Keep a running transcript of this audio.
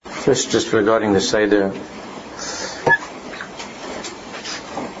First, just regarding the Seder,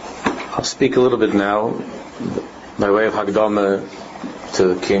 I'll speak a little bit now by way of Hagdama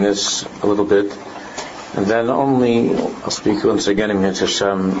to Kinas a little bit, and then only I'll speak once again in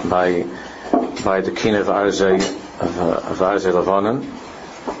Hashem by the Kina of Arzei Lavanan,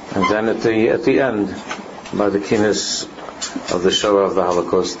 and then at the end by the Kinas of the Shoah of the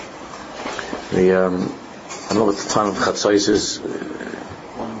Holocaust. I don't know what the time of Chatzos is.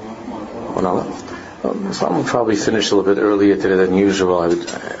 1 hour. So I'm going to probably finish a little bit earlier today than usual.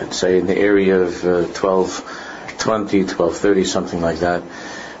 I'd say in the area of 12:20, 12:30, something like that.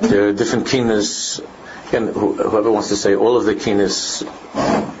 There are different kinas. Again, whoever wants to say all of the kinas,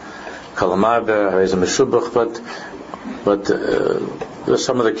 Kalamarber, Hareza Meshubach, but there are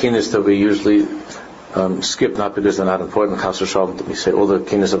some of the kinas that we usually skip, not because they're not important. Chas v'shalom, we say all the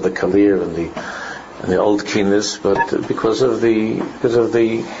kinas of the Kalir and the old kinas, but because of the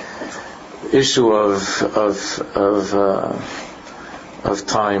issue of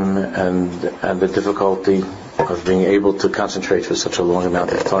time and the difficulty of being able to concentrate for such a long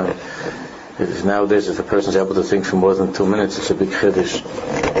amount of time. Nowadays, if a person is able to think for more than 2 minutes, it's a big chiddush.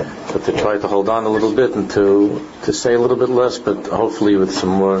 But to try to hold on a little bit and to say a little bit less, but hopefully with some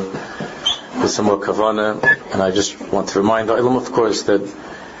more kavanah. And I just want to remind Olam, of course, that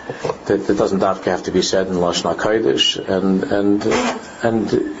it doesn't have to be said in Lashon HaKodesh, and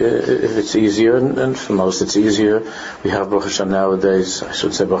if it's easier, and for most it's easier, we have Baruch Hashem nowadays. I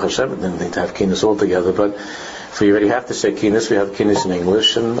should say Baruch Hashem, I didn't think to have kinas all together, but if we already have to say kinas, we have kinas in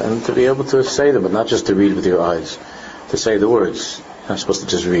English, and to be able to say them, but not just to read with your eyes, to say the words. You're not supposed to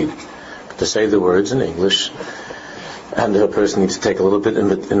just read, but to say the words in English. And a person needs to take a little bit in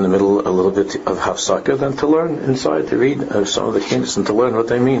the middle, a little bit of hafsaka, then to learn inside, to read some of the kinas and to learn what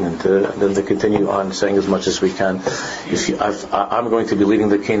they mean, and then to continue on saying as much as we can. I'm going to be leading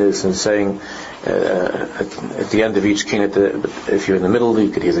the kinas and saying at the end of each kina, if you're in the middle,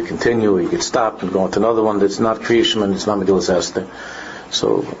 you could either continue or you could stop and go on to another one that's not Kriyashim and it's not Megillas Esther.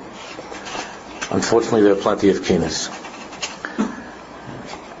 So, unfortunately, there are plenty of kinas.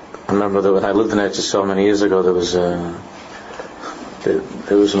 I remember that when I lived in Eretz so many years ago, there was an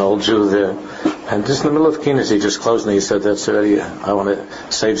old Jew there, and just in the middle of Kinas, he just closed and he said, "That's already. I want to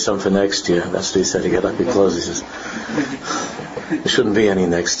save some for next year." That's what he said. He got up, he closed. He says, "There shouldn't be any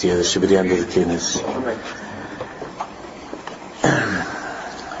next year. This should be the end of the Kinas."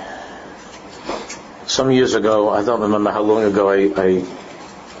 Some years ago, I don't remember how long ago, I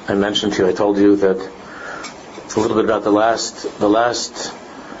mentioned to you, I told you that a little bit about the last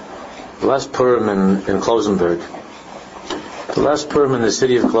Purim in Klosenberg. The last Purim in the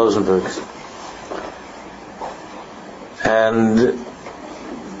city of Klosenberg. And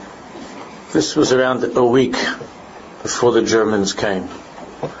this was around a week before the Germans came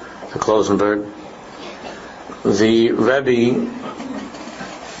to Klosenberg. The Rebbe,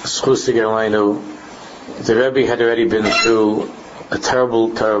 the Rebbe had already been through a terrible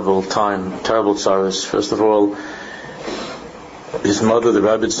time, terrible tzaros. First of all, his mother, the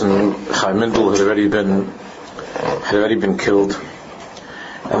Rebbetzin Chaim Mindel, had already been killed,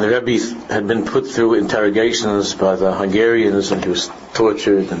 and the Rebbe had been put through interrogations by the Hungarians, and he was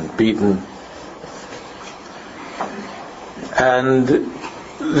tortured and beaten. And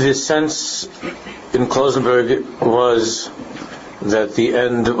the sense in Klosenberg was that the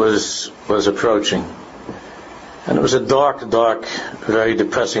end was approaching, and it was a dark, very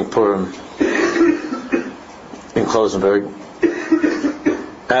depressing Purim in Klosenberg.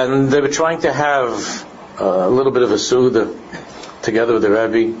 And they were trying to have a little bit of a Suda together with the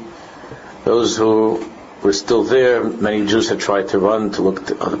Rebbe. Those who were still there, many Jews had tried to run to look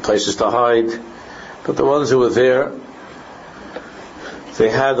to other places to hide, but the ones who were there, they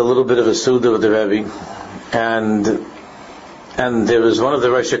had a little bit of a Suda with the Rebbe, and there was one of the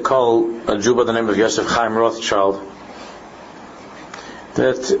Rosh Kol, a Jew by the name of Yosef Chaim Rothschild,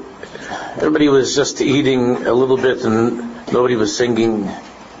 that everybody was just eating a little bit and nobody was singing.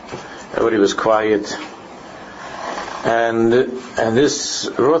 Everybody was quiet, and this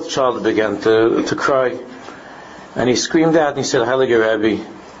Rothschild began to cry, and he screamed out and he said, "Heilige Rebbe,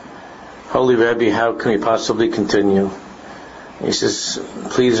 Holy Rebbe, how can we possibly continue?" And he says,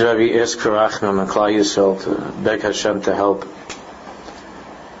 "Please, Rebbe, ask for Rachman and Klal Yisrael to beg Hashem to help."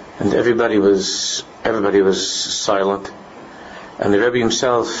 And everybody was silent, and the Rebbe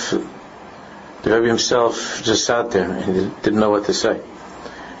himself just sat there and he didn't know what to say.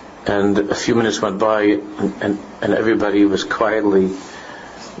 And a few minutes went by, and everybody was quietly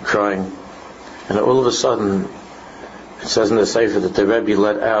crying. And all of a sudden, it says in the Sefer that the Rebbe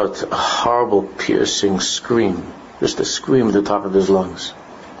let out a horrible, piercing scream, just a scream at the top of his lungs.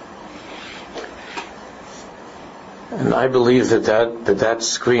 And I believe that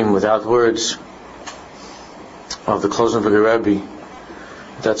scream without words of the Klausenberger Rebbe,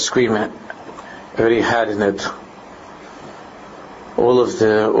 that scream already had in it all of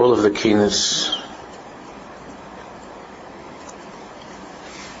the keenness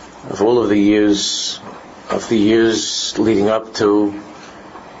of all of the years leading up to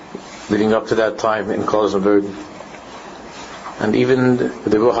that time in Klausenberg, and even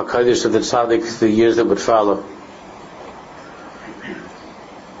the Ruach HaKodesh of the Tzaddik, the years that would follow.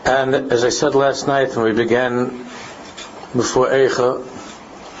 And as I said last night when we began before Eicha,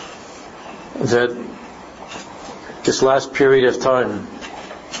 that this last period of time,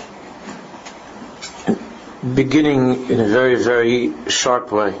 beginning in a very, very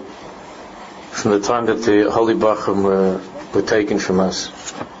sharp way, from the time that the Holy Bachim were taken from us,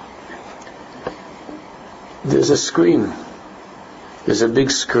 there's a scream. There's a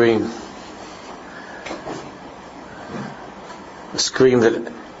big scream. A scream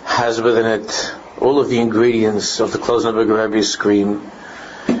that has within it all of the ingredients of the Klausenberger Rebbe's scream: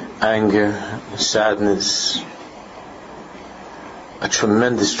 anger, sadness, a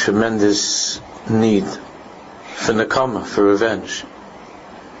tremendous, tremendous need for nekama, for revenge.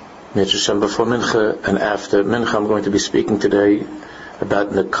 Before Mincha and after Mincha, I'm going to be speaking today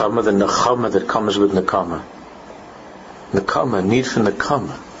about nekama, the nechama that comes with nekama. Nekama, need for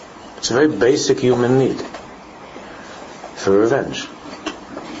nekama. It's a very basic human need for revenge.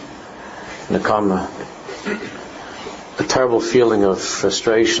 Nekama, a terrible feeling of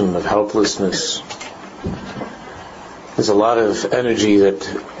frustration, of helplessness. There's a lot of energy that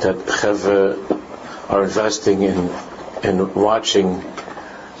Chevra are investing in watching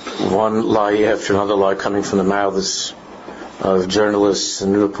one lie after another lie coming from the mouths of journalists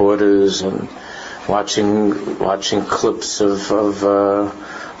and reporters, and watching clips of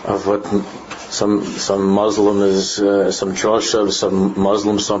what some Muslim is, some drasha of some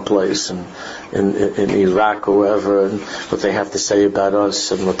Muslim someplace in Iraq or wherever, and what they have to say about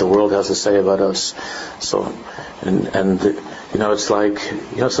us and what the world has to say about us. So, and it's like,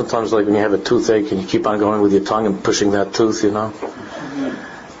 sometimes like when you have a toothache and you keep on going with your tongue and pushing that tooth,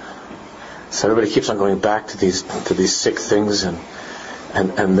 So everybody keeps on going back to these sick things, and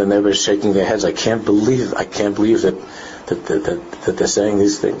then everybody's shaking their heads. I can't believe that they're saying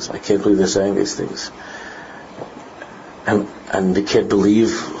these things. I can't believe they're saying these things. And we can't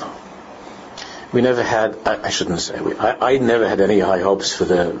believe. We never had. I shouldn't say we. I never had any high hopes for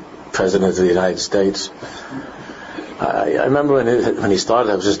the President of the United States. I remember when he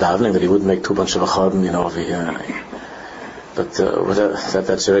started, I was just davening that he wouldn't make too much of a churban, over here. But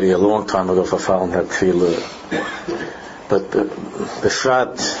that's already a long time ago for Fallen that tefillah. But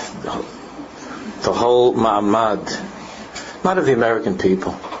Befrat, the whole ma'amad, not of the American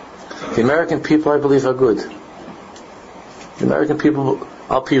people. The American people, I believe, are good. The American people,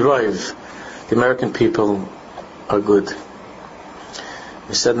 al pi rov, the American people are good.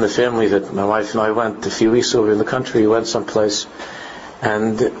 We said in the family that my wife and I went a few weeks over in the country. We went someplace,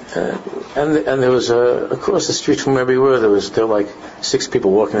 and there was across the street from where we were, there were like 6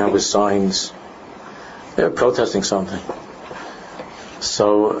 people walking around with signs. They were protesting something.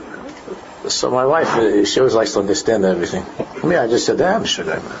 So my wife, she always likes to understand everything. I just said, I'm sure.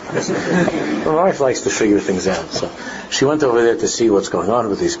 My wife likes to figure things out. So she went over there to see what's going on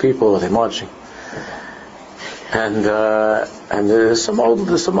with these people. Are they marching? And some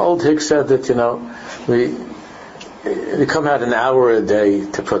old hick said that we come out an hour a day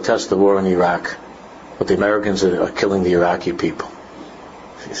to protest the war in Iraq, but the Americans are killing the Iraqi people.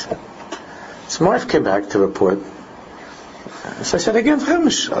 She said. So my wife came back to report. So I said again,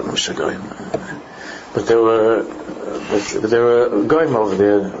 but there were goyim over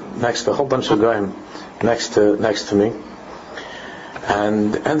there next to a whole bunch of goyim next to me,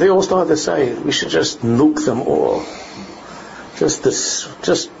 and they all started to say we should just nuke them all. Just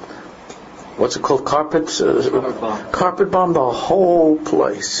what's it called? Carpet bomb the whole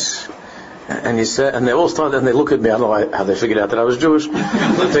place. And he said, and they all started, and they looked at me. I don't know how they figured out that I was Jewish,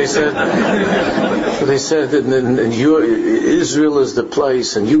 but they said, and Israel is the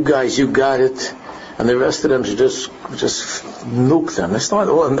place, and you guys, you got it, and the rest of them should just nuke them. They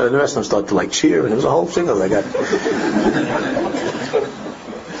started, and the rest of them started to cheer, and it was a whole thing of like that.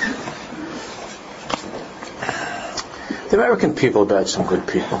 The American people are bad, some good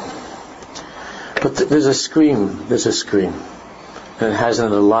people, but there's a scream, and it has in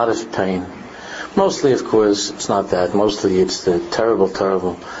it a lot of pain. Mostly, of course, it's not that. Mostly, it's the terrible,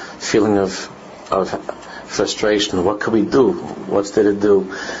 terrible feeling of frustration. What can we do? What's there to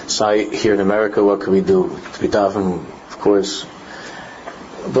do? So here in America, what can we do? We daven, of course.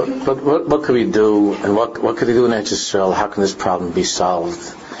 But what can we do, and what can we do in Eretz Yisrael? How can this problem be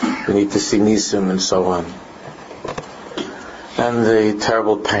solved? We need to see Nisim and so on. And the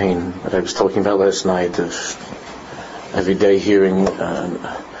terrible pain that I was talking about last night of every day hearing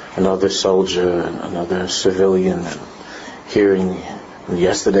another soldier, another civilian, hearing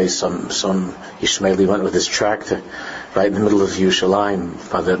yesterday some Ishmaeli went with his tractor right in the middle of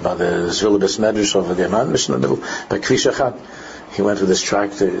Yerushalayim by the Zvila Medrash over there, not in the middle, by Kvish Achad. He went with his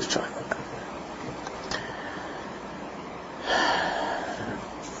tractor.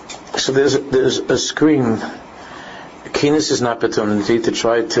 So there's a scream. Keenness is an opportunity to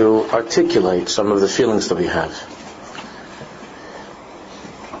try to articulate some of the feelings that we have.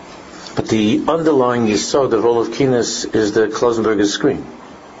 But the underlying yesod of all of keenness is the Klausenberger scream.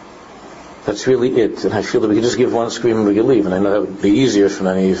 That's really it. And I feel that we could just give one scream and we could leave. And I know that would be easier for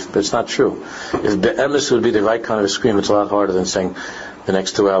many, but it's not true. If be'emes would be the right kind of a scream, it's a lot harder than saying the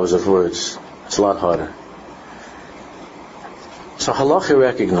next 2 hours of words. It's a lot harder. So halacha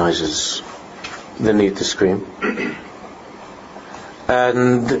recognizes the need to scream.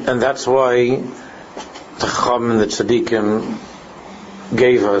 And that's why the Chacham and the Tzaddikim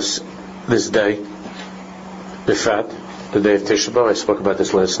gave us this day, Bifat, the day of Tisha B'Av. I spoke about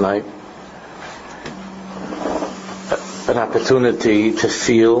this last night. An opportunity to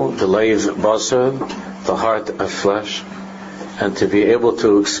feel the leiv basar, the heart of flesh, and to be able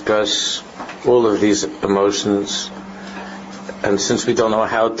to express all of these emotions. And since we don't know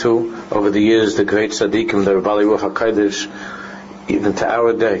how to, over the years, the great tzaddikim, the Bali Ruach HaKodesh, even to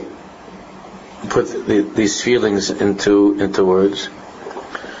our day, put these feelings into words.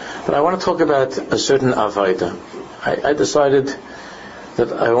 But I want to talk about a certain Avaida. I decided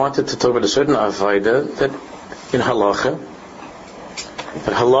that I wanted to talk about a certain Avaida that in halacha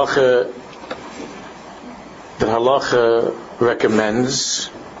recommends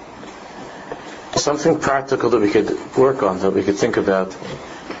something practical that we could work on, that we could think about.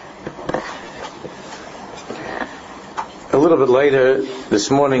 A little bit later this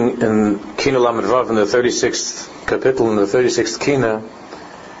morning in Kina Lamed Vav, in the 36th kapitel, in the 36th Kina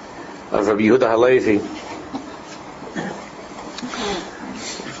of Rabbi Yehuda Halevi,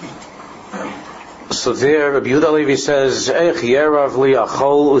 so there Rabbi Yehuda Halevi says, Eich yerav li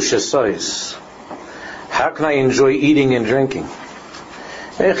achol u'shesais. How can I enjoy eating and drinking?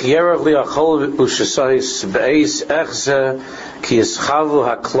 Eich yerav li achol u'shesais be'eis echze ki eschavu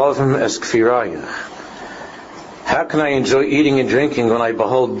haklovim es kfirayach. How can I enjoy eating and drinking when I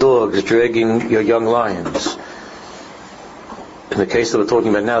behold dogs dragging your young lions? In the case that we're talking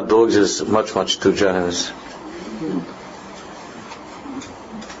about now, dogs is much, much too generous.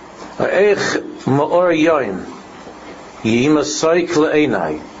 How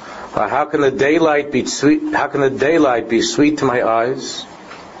can the daylight be sweet? How can the daylight be sweet to my eyes?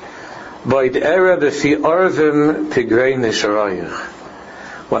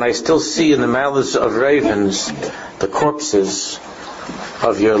 When I still see in the mouths of ravens the corpses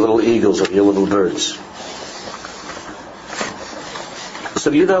of your little eagles, of your little birds. So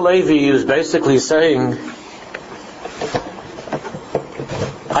Yehuda Halevi is basically saying,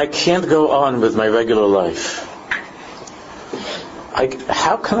 I can't go on with my regular life.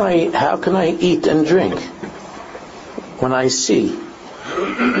 How can I eat and drink when I see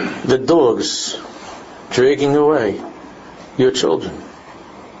the dogs dragging away your children?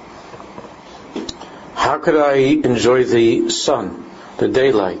 How could I enjoy the sun, the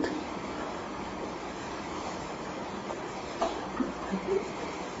daylight?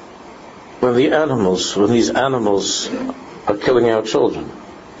 When these animals are killing our children.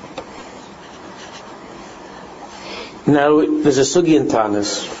 Now, there's a sugi in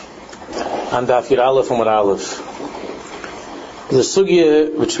Tanis, and Daf Yud Aleph and Mud Aleph. The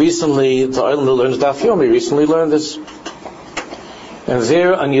sugi which recently, the Olam learns Daf Yomi, recently learned this. And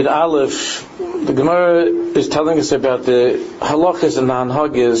there on Yud Aleph, the Gemara is telling us about the halachas and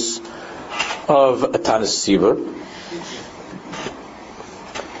hanhagas of a Tanis Tzibur.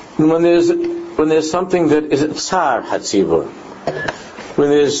 When there's something that is tsar hatzibur, when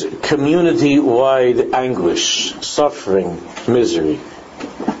there's community-wide anguish, suffering, misery,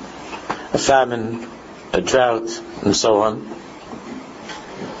 a famine, a drought, and so on.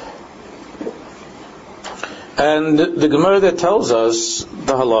 And the Gemara that tells us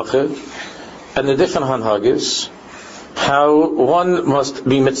the halacha and the different hanhagas, how one must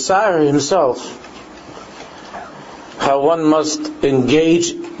be mitzar himself, how one must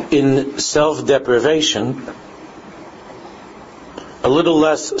engage in self-deprivation, a little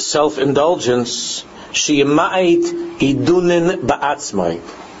less self-indulgence. Sheyemait idunin ba'atzmai.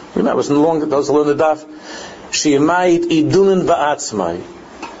 Remember, it was long ago to learn the daf. Sheyemait idunin ba'atzmai.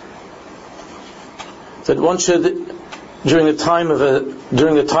 that one should, during the time of a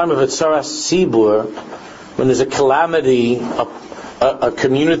tsaras sibur, when there's a calamity, a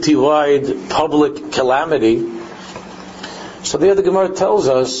community-wide public calamity, so there the Gemara tells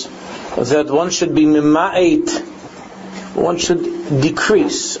us that one should be mima'it, one should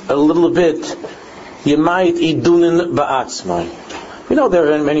decrease a little bit, yemait idunin ba'atzmai. We know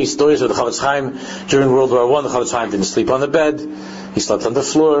there are many stories of the Chavetz Chaim during World War I. The Chavetz Chaim didn't sleep on the bed, he slept on the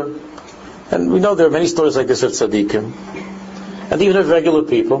floor. And we know there are many stories like this of tzaddikim, and even of regular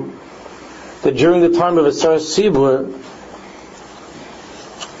people, that during the time of a tsaras sibur,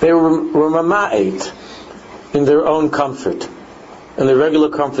 they were mama'et in their own comfort, in the regular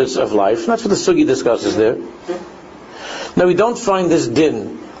comforts of life. And that's what the Sugi discusses there. Now we don't find this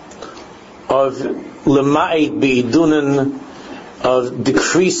din of lema'et bi'idunin, of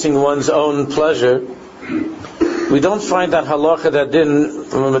decreasing one's own pleasure. We don't find that halacha, that din,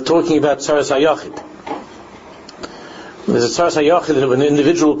 when we're talking about tsaras hayachid. There's a tsaras hayachid, an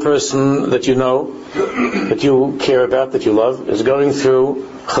individual person that you know, that you care about, that you love, is going through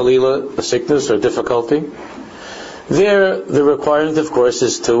chalila, a sickness or difficulty. There, the requirement, of course,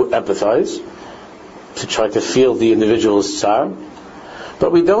 is to empathize, to try to feel the individual's tsar.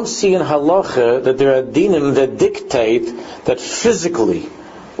 But we don't see in halacha that there are dinim that dictate that physically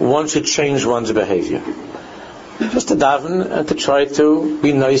one should change one's behavior. Just to daven and to try to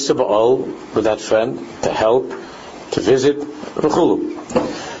be nice ba'al with that friend, to help, to visit,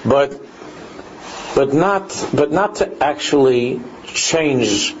 but not to actually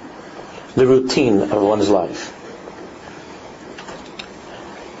change the routine of one's life.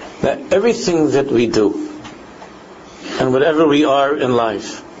 That everything that we do, and whatever we are in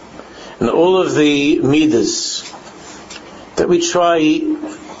life, and all of the midas that we try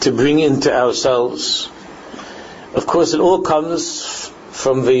to bring into ourselves, of course it all comes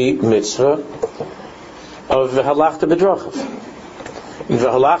from the mitzvah of v'halachta b'drachav. In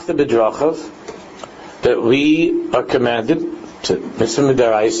v'halachta b'drachav, that we are commanded to mitzvah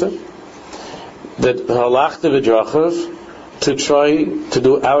midaraisa, that v'halachta b'drachav, to try to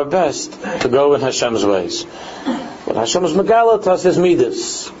do our best to go in Hashem's ways. But Hashem is megala to us his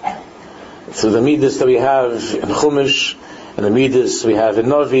midas, through the midas that we have in Chumash, and the midas we have in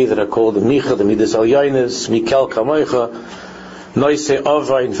Novi that are called the Micha, the midas al Yainis, Mikel Kamoicha, Noise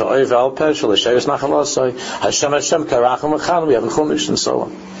Avain V'Oiv Al Peshel, Hashem Nachalasai, Hashem Karacham Achan, we have in Chumash, and so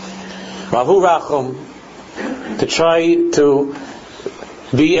on. Mahu Rachum, to try to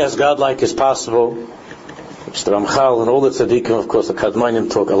be as godlike as possible. Mr. Ramchal and all the tzaddikim, of course, the Kadmonim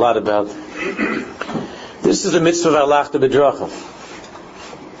talk a lot about. This is the mitzvah of halachta b'drachav.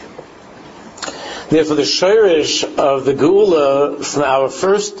 Therefore, the shirish of the geula from our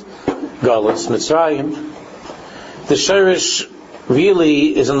first galus, Mitzrayim, the shirish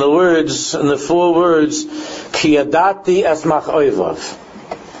really is in the 4 words, Ki yadati asmach oivav.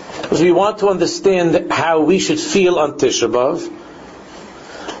 Because we want to understand how we should feel on Tisha B'Av.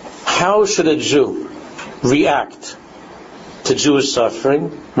 How should a Jew react to Jewish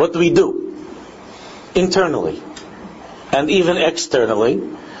suffering? What do we do? Internally and even externally,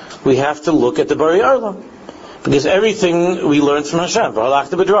 we have to look at the Bari Olam, because everything we learned from Hashem.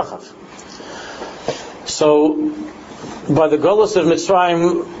 So, by the Golus of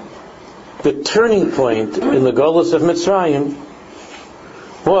Mitzrayim, the turning point in the Golus of Mitzrayim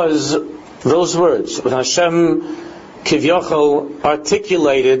was those words when Hashem Kivyochel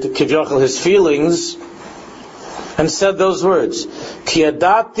articulated Kivyochel his feelings and said those words, Ki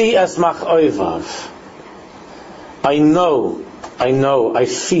yadati asmach oivav. I know, I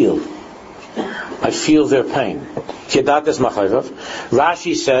feel their pain. Ki yadati asmach oivav.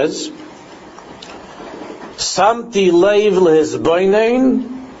 Rashi says, Samti leiv lehizboinein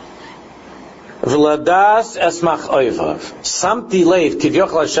v'ladas esmach oivav. Samti leiv,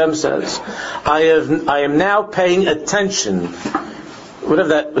 Kivyochel Hashem says, I am now paying attention. Whatever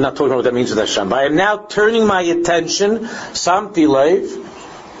that, we're not talking about what that means with Hashem, but I am now turning my attention, Samti leiv,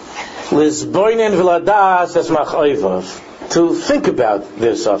 lizboinen v'ladas esmach oivav, to think about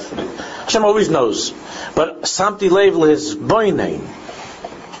their suffering. Hashem always knows, but Samti leiv lizboinen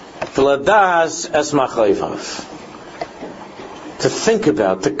v'ladas esmach oivav, to think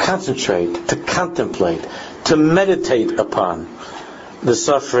about, to concentrate, to contemplate, to meditate upon the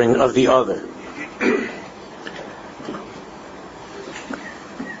suffering of the other.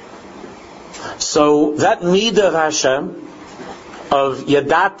 So that midah of Hashem, of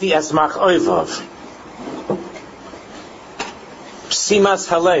Yadati Esmach Oivav, Simas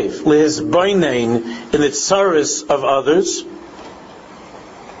Halev, Lehizboinein, in the tsaris of others,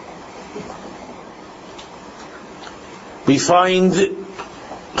 we find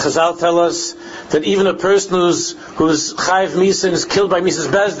Chazal tell us that even a person who's chayiv misa and is killed by Misa's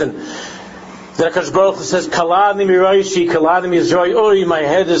Bezdin, that HaKadosh Baruch Hu says, Kalani miroishi, Kalani mizroi, oi, my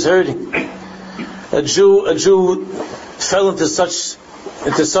head is hurting. A Jew fell into such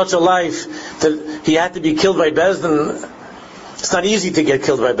a life that he had to be killed by Bezdin. It's not easy to get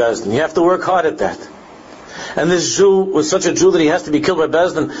killed by Bezdin. You have to work hard at that. And this Jew was such a Jew that he has to be killed by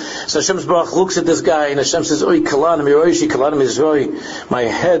Bezdin. So Hashem Baruch looks at this guy and Hashem says, oi, Kalani miroishi, Kalani mizroi, my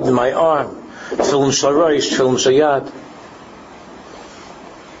head, my arm, tefillin sharoish, tefillin shayad.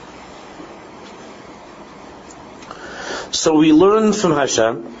 So we learn from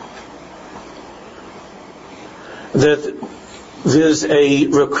Hashem that there's a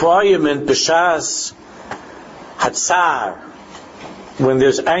requirement b'shas hatzar, when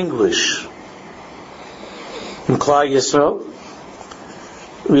there's anguish in Klal Yisrael.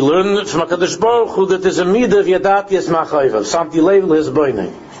 We learn from HaKadosh Baruch Hu that there's a midah of yadati es machayvav, samti lev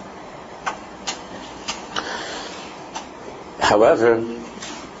lehizboinei. However,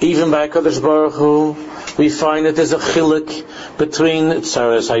 even by HaKadosh Baruch Hu, we find that there's a chiluk between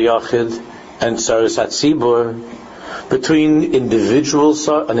tzaras hayachid and tzaras hatzibur, between an individual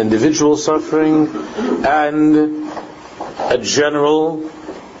suffering and a general,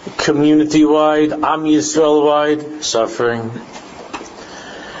 community-wide, Am Yisrael-wide suffering.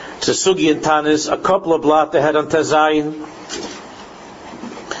 It's a sugi in Tanis, a couple of blot ahead on Tazayin.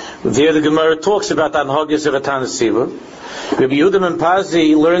 There the Gemara talks about Anhagis of a Tanis Sibur. Rabbi Yehuda ben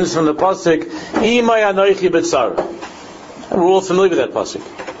Pazi learns from the pasuk, Imay anoichi b'tzara. And we're all familiar with that pasuk.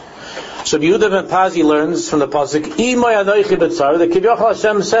 So Rabbi Yehuda ben Pazi learns from the pasuk, Imay anoichi b'tzara, that Kivyochel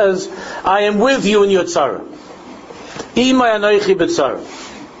Hashem says, I am with you in your tzara. Imay anoichi b'tzara.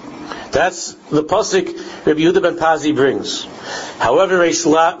 That's the pasuk Rabbi Yehuda ben Pazi brings. However, Reish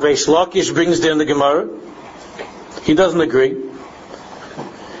Lakish brings there in the Gemara, he doesn't agree.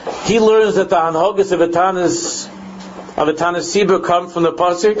 He learns that the Anhagis of Tanis Sibur come from the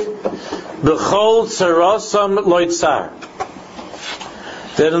pasuk B'chol tzarasam lo tzar,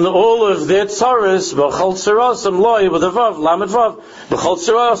 that in all of their tzaras B'chol tzarasam lo with a vav lamed vav B'chol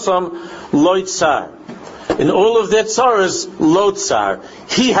tzarasam lo tzar, in all of their tzaras lo tzar,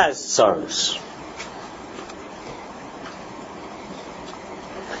 he has tzaras.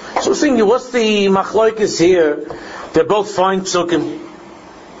 So we're thinking, what's the machlokes here? They're both fine psukim,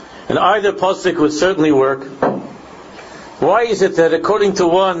 and either pasuk would certainly work. Why is it that according to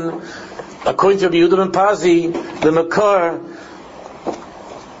Rabbi Yehuda ben Pazi, the makar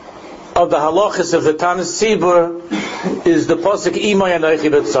of the halachas of the Tanis Sibur is the pasuk Imay anoichi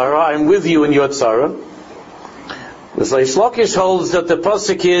b'tzara, I am with you in your tzara. The Reish Lakish holds that the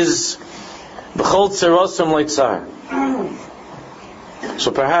pasuk is B'chol tzarosam leitzar. So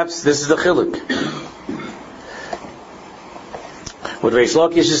perhaps this is the chiluk. What Reish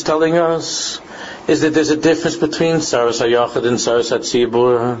Lakish is telling us is that there's a difference between tzaras hayachid and tzaras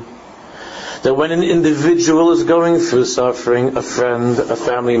hatzibur. That when an individual is going through suffering, a friend, a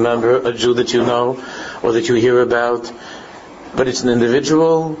family member, a Jew that you know or that you hear about, but it's an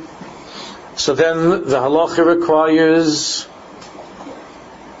individual, so then the halacha requires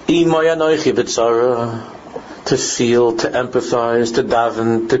imay anoichi b'tzara, to feel, to empathize, to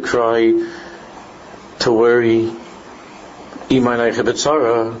daven, to cry, to worry. Imay anoichi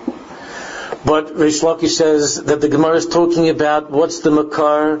b'tzara. But Reish Lakish says that the Gemara is talking about what's the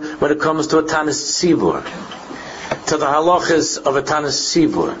makar when it comes to a Tanis Sibur, to the halachas of a Tanis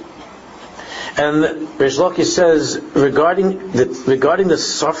Sibur. And Reish Lakish says regarding the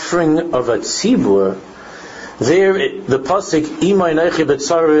suffering of a Tzibur, there the pasuk Imay anoichi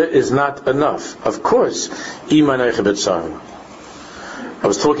b'tzara is not enough. Of course, Imay anoichi b'tzara. I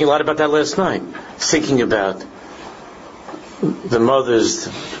was talking a lot about that last night, thinking about the mothers,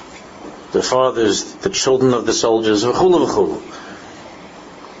 the fathers, the children of the soldiers, v'chulu v'chulu.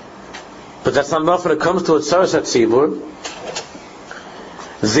 But that's not enough when it comes to a tzaras hatzibur.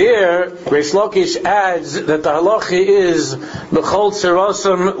 There, Reish Lakish adds that the halacha is b'chol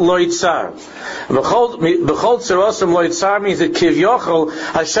tzarasam lo yitzar. B'chol tzarasam lo yitzar means that Kivyochel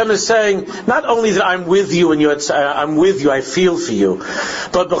Hashem is saying not only that I'm with you and I'm with you, I feel for you,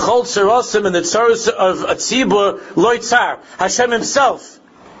 but b'chol tzarasam and the tzaras of a tzibur lo yitzar, Hashem Himself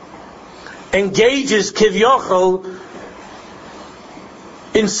engages Kivyochel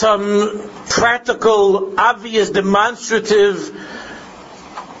in some practical, obvious, demonstrative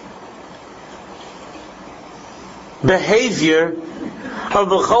behavior of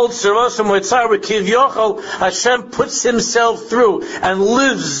B'chol Tzarosam Leitzar, where Kivyochel Hashem puts Himself through and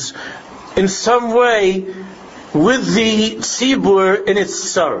lives in some way with the Tzibur in its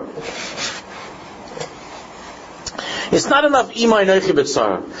sorrow. It's not enough imay noichi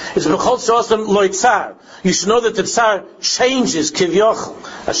b'tzar. It's b'chol tzarosam lo tzar. You should know that the tzar changes kivyoch.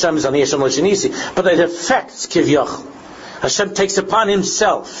 Hashem is ani Hashem lo shenisi, but it affects kivyoch. Hashem takes upon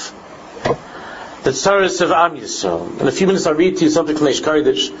Himself the tzaras of Am Yisrael. In a few minutes I'll read to you something from Neish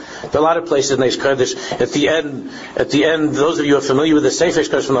Kodesh. There are a lot of places in Neish Kodesh. At the end, those of you who are familiar with the Sefer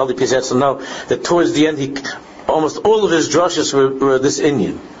Kodesh from the Holy Pizetz will know that towards the end, almost all of his drushes were this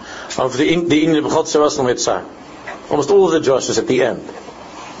inyan of the inyan of B'chol Tzarosam Yitzar. Almost all of the drushes at the end.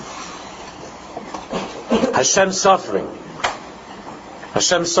 Hashem suffering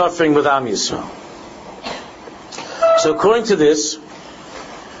with Am Yisrael. So according to this,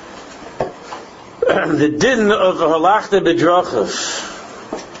 the din of halachta b'drachav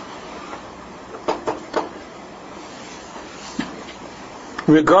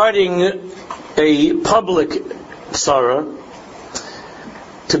regarding a public tzara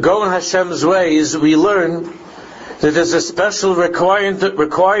to go in Hashem's ways, we learn that there's a special requirement of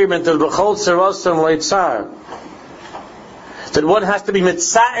b'chol tzarosam leitzar, that one has to be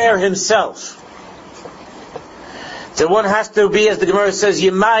mitzaer himself. That one has to be, as the Gemara says,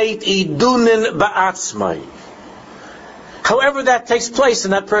 Yemait idunin ba'atzmai. However that takes place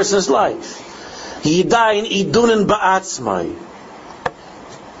in that person's life. Yidayin idunin ba'atzmai.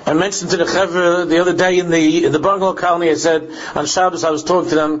 I mentioned to the Chevra the other day in the bungalow colony, I said, on Shabbos I was talking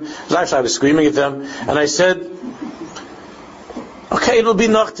to them, actually I was screaming at them, and I said, okay, it'll be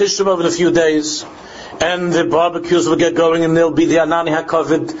Noch Tisha B'Av in a few days, and the barbecues will get going, and there'll be the Anani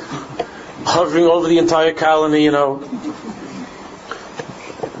HaKovid hovering over the entire colony, The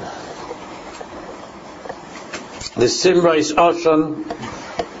Simrais Ashan,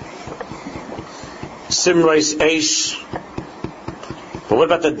 Simrais Eish. But what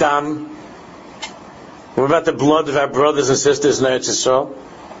about the Dam? What about the blood of our brothers and sisters in Eretz Yisrael?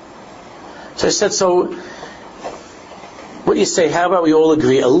 So I said, what do you say? How about we all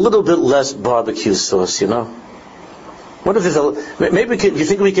agree a little bit less barbecue sauce, What if maybe you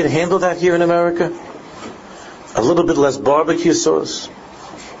think we can handle that here in America? A little bit less barbecue sauce?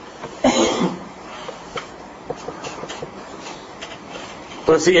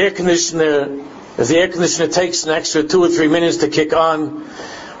 But if the air conditioner takes an extra 2 or 3 minutes to kick on,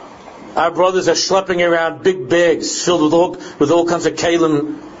 our brothers are schlepping around big bags filled with all kinds of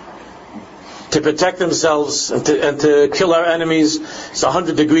kalim to protect themselves and to kill our enemies. It's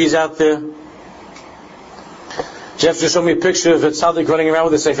 100 degrees out there. Jeff just showed me a picture of a tzaddik running around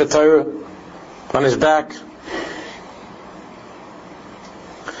with a Sefer Torah on his back.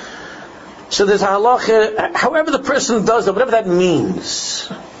 So there's a halacha, however the person does it, whatever that means.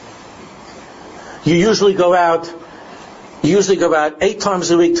 You usually go out 8 times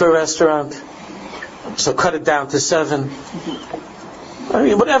a week to a restaurant, so cut it down to 7.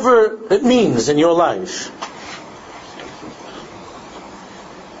 Whatever it means in your life.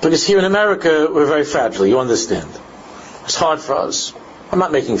 Because here in America, we're very fragile, you understand. It's hard for us. I'm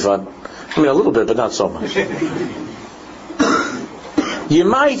not making fun. A little bit, but not so much. You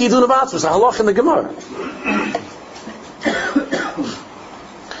might do the batzvahs, a halach in the Gemara.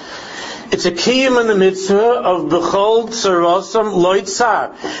 It's a kiyum in the mitzvah of b'chol tzarosam lo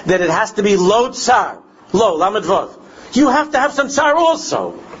tzar, that it has to be lo tzar, lo lamed vav. You have to have some tzar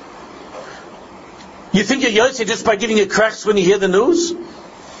also. You think you're yotze just by giving a cracks when you hear the news?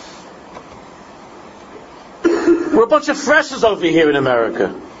 We're a bunch of freshers over here in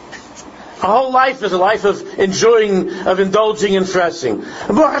America. Our whole life is a life of indulging and freshing.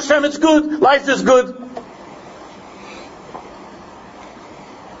 And Baruch Hashem, it's good. Life is good.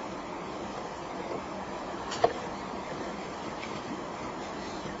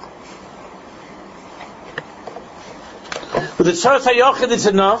 With the Tzaras HaYochid, it's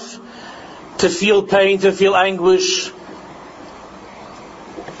enough to feel pain, to feel anguish,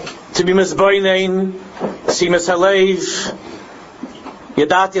 to be misboinein, simas halev,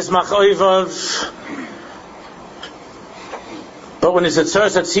 yadat yismach oivav. But when it's a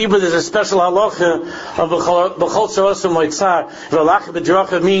Tzaras HaTzibur, there's a special halacha of b'chol tzarosam lo tzar. V'halach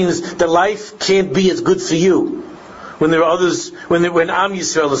b'dracha means that life can't be as good for you when there are others, when Am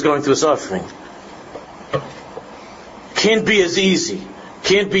Yisrael is going through suffering. Can't be as easy.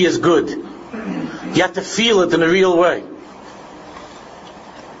 Can't be as good. You have to feel it in a real way.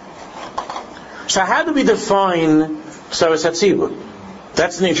 So how do we define Tzaras HaTzibur?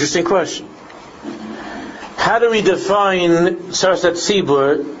 That's an interesting question. How do we define Tzaras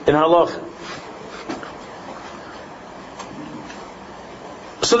HaTzibur in halacha?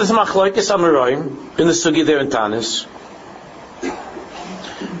 So there's machlokes amoraim in the sugi there in Tanis.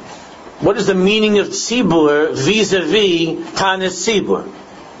 What is the meaning of tzibur vis-a-vis Tanis tzibur?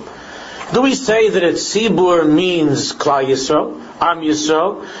 Do we say that a tzibur means Klal Yisrael, Am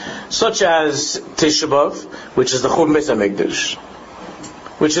Yisrael, such as Tisha B'Av, which is the Churban Beis HaMikdash,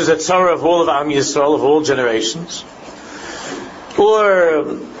 which is a tzara of all of Am Yisrael, of all generations? Or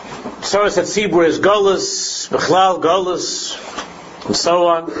Tzaras HaTzibur is Golus, Bechlal Golus, and so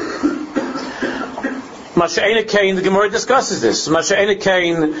on. Masha'ena Kain, the Gemara discusses this. Masha'ena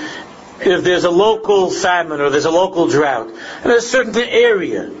Kain, if there's a local famine or there's a local drought, in a certain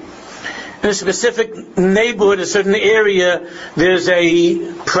area, in a specific neighborhood, a certain area, there's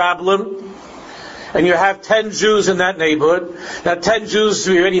a problem, and you have 10 Jews in that neighborhood. Now 10 Jews,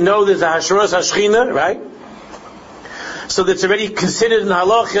 we already know there's a Hasharos HaShechina, right? So that's already considered in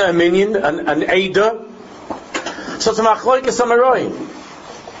Halacha a minyan, an Eidah. So it's a Machlokes Amoraim.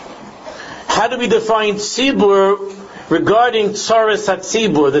 How do we define Tzibur regarding Tzaras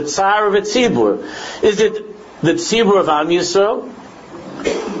HaTzibur, the Tzar of a Tzibur? Is it the Tzibur of Am Yisrael?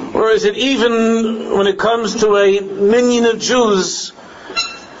 Or is it even when it comes to a minyan of Jews,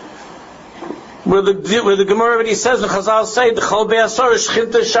 where the Gemara already says, the Chazal say, the Chol Be'asar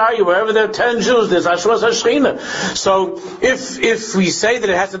Shechinta Shayu, wherever there are 10 Jews, there's Hasharos HaShechina. So, if we say that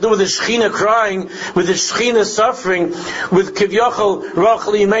it has to do with the Shechina crying, with the Shechina suffering, with Kivyachol,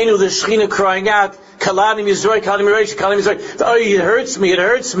 Rachel Yimenu, the Shechina crying out, Kalani Mizroi, Kalani Miresh, Kalani Mizroi, oh, it hurts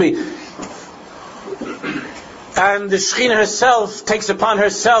me. And the Shechina herself takes upon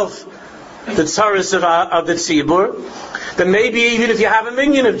herself the tzaras of the Tzibur, then maybe even if you have a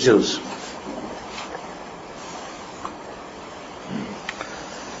minyan of Jews.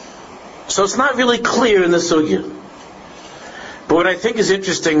 So it's not really clear in the sugya. But what I think is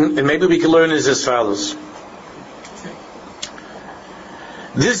interesting, and maybe we can learn, is as follows.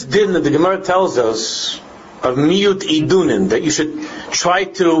 This din that the Gemara tells us of miyut idunin, that you should try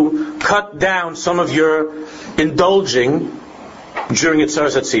to cut down some of your indulging during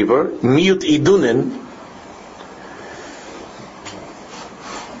Tzaras HaTzibur, miyut idunin,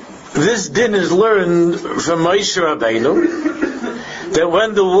 this din is learned from Moshe Rabbeinu, that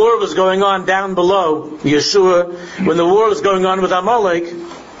when the war was going on down below Yeshua, when the war was going on with Amalek,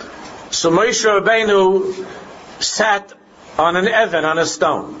 so Moshe Rabbeinu sat on an even, on a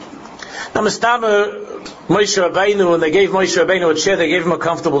stone. Now, Moshe Rabbeinu, when they gave Moshe Rabbeinu a chair, they gave him a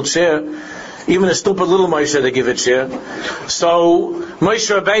comfortable chair. Even a stupid little Moshe, they give a chair. So Moshe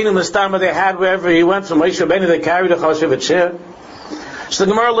Rabbeinu, Mastama, they had wherever he went. So Moshe Rabbeinu, they carried a chashiv, a chair. So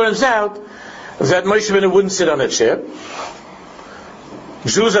the Gemara learns out that Moshe Rabbeinu wouldn't sit on a chair.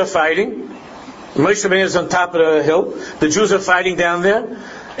 Jews are fighting. Moshe Rabbeinu is on top of the hill. The Jews are fighting down there.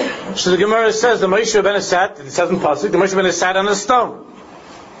 So the Gemara says the Moshe Rabbeinu sat, it says in Pasuk, the Moshe Rabbeinu sat on a stone.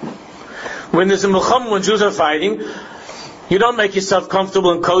 When there's a milcham, when Jews are fighting, you don't make yourself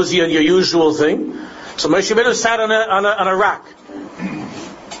comfortable and cozy on your usual thing. So Moshe Rabbeinu sat on a rock.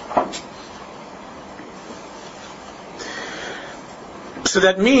 So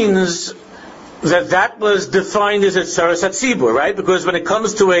that means that was defined as a Tzaras HaTzibur, right? Because when it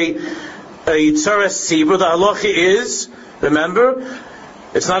comes to a Tzaras HaTzibur, the halacha is, remember,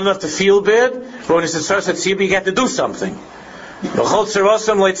 it's not enough to feel bad, but when it's a Tzaras HaTzibur, you have to do something. So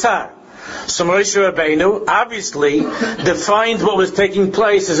Moshe Rabbeinu obviously defined what was taking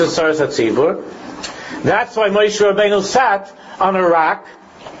place as a Tzaras HaTzibur. That's why Moshe Rabbeinu sat on a rock,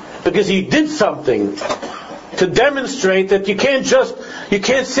 because he did something to demonstrate that you can't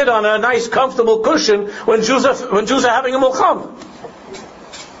sit on a nice comfortable cushion when Jews are having a milchama.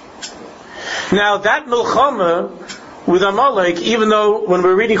 Now that milchama with Amalek, even though when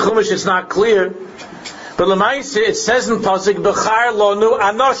we're reading Chumash it's not clear, but Lamaisa it says in Pasuk Bechar Lonu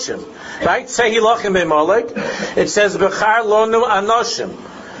Anoshim, right? Say Hilachim Amalek. It says Bechar Lonu Anoshim,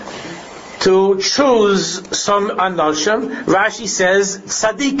 to choose some Anoshim. Rashi says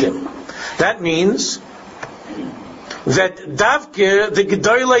Tzadikim. That means that Davke, the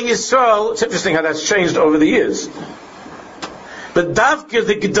Gedolei Yisrael, it's interesting how that's changed over the years. But Davke,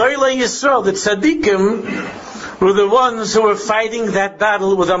 the Gedolei Yisrael, the Tzadikim, were the ones who were fighting that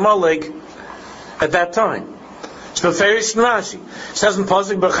battle with Amalek at that time. It's Beferish Rashi. It says in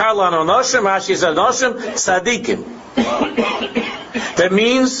Pasuk Bechar Lanu Anoshim, Rashi says Anoshim Tzadikim. That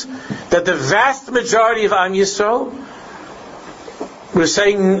means that the vast majority of Am Yisrael we're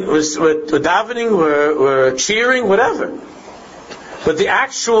saying, we're davening, we're cheering, whatever. But the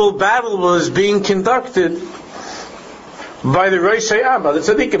actual battle was being conducted by the Rosh Hashanah, by the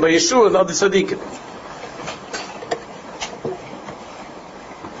Tzaddikim, by Yeshua and other Tzaddikim.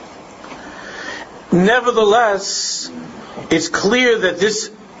 Nevertheless, it's clear that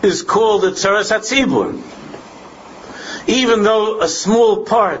this is called the Tzaras HaTzibur. Even though a small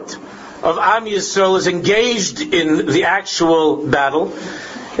part of Am Yisrael is engaged in the actual battle,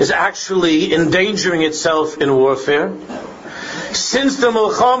 is actually endangering itself in warfare. Since the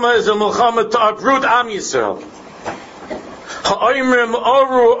Milchama is a Milchama to uproot Am Yisrael. Ha'oimrim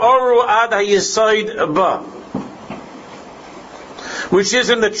oru ad ha'yisaid ba, which is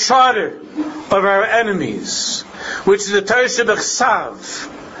in the charter of our enemies, which is the Torah Shebechsav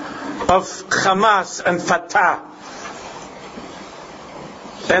of Hamas and Fatah,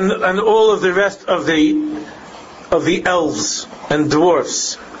 and all of the rest of the elves and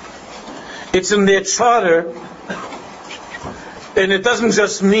dwarfs. It's in their charter, and it doesn't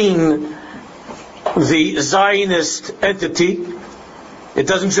just mean the Zionist entity. It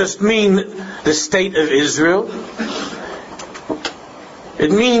doesn't just mean the state of Israel.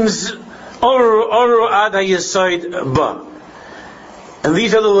 It means Oru Ad HaYesaid Ba. And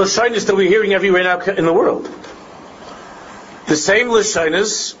these are the Lashonos that we're hearing everywhere now in the world. The same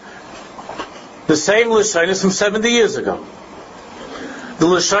Lashonos from 70 years ago. The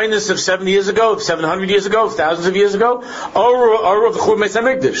Lashonos of 70 years ago, of 700 years ago, of thousands of years ago. Oru of the Chur Meis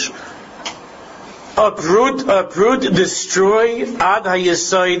HaMikdash. Uproot, destroy Ad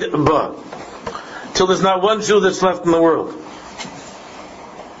HaYesaid Ba. Till there's not one Jew that's left in the world.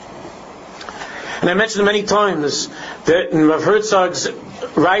 And I mentioned many times that in Rav Herzog's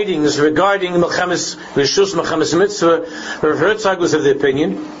writings regarding Melchames Rishus, Melchames Mitzvah, Rav Herzog was of the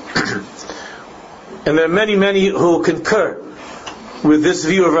opinion, and there are many who concur with this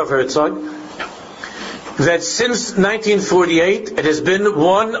view of Rav Herzog, that since 1948 it has been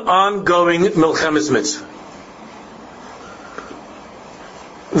one ongoing Melchames Mitzvah.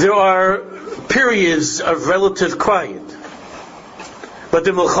 There are periods of relative quiet, but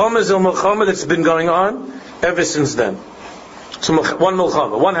the Milchama is a Milchama that's been going on ever since then. So one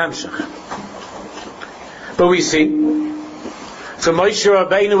Milchama, one Hamshach. But we see from Moshe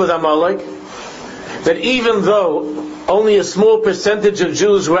Rabbeinu with Amalek that even though only a small percentage of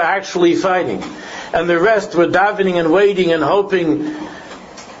Jews were actually fighting, and the rest were davening and waiting and hoping,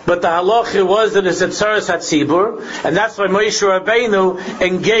 but the halacha was that it's a tzaras hatzibur, and that's why Moshe Rabbeinu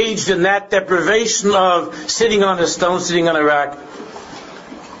engaged in that deprivation of sitting on a stone, sitting on a rack.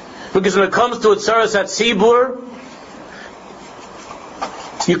 Because when it comes to a tzaras hatzibur,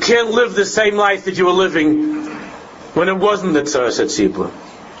 you can't live the same life that you were living when it wasn't the tzaras hatzibur.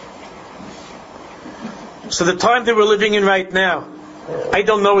 So the time that we're living in right now, I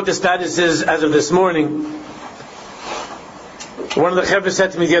don't know what the status is as of this morning. One of the Chevra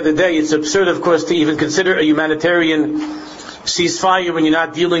said to me the other day, it's absurd, of course, to even consider a humanitarian ceasefire when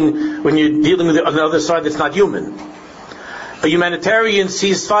you're dealing with on the other side that's not human. A humanitarian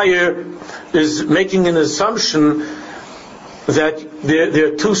ceasefire is making an assumption that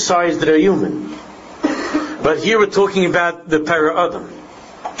there are two sides that are human. But here we're talking about the Para Adam.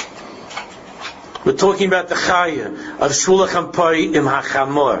 We're talking about the Chaya of Shulach Hampai im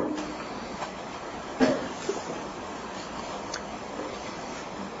HaChamor.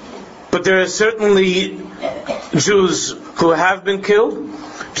 But there are certainly Jews who have been killed,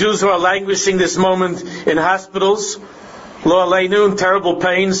 Jews who are languishing this moment in hospitals, Lo Aleinu, in terrible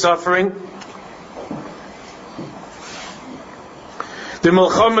pain, suffering. The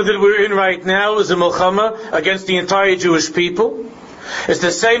Milchama that we're in right now is a Milchama against the entire Jewish people. It's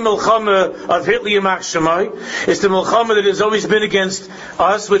the same Milchama of Hitler Yamach Shemai. It's the Milchama that has always been against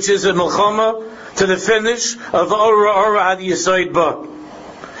us, which is a Milchama to the finish of Ora Ad Yisaid Ba.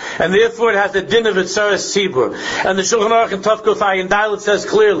 And therefore it has the din of Tzaras Tzibur. And the Shulchan Aruch in Tov Kuf Ayin Dalet says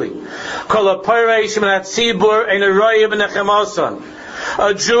clearly, Kol HaPorei Sheminat Tzibur Ein Roya B'Nechem Osan.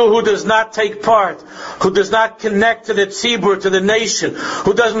 A Jew who does not take part, who does not connect to the tzibur, to the nation,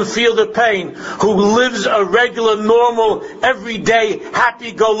 who doesn't feel the pain, who lives a regular, normal, everyday,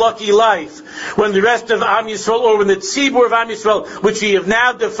 happy-go-lucky life, when the rest of Am Yisrael, or when the tzibur of Am Yisrael, which we have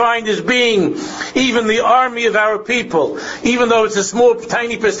now defined as being even the army of our people, even though it's a small,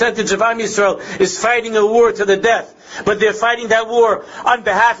 tiny percentage of Am Yisrael, is fighting a war to the death. But they're fighting that war on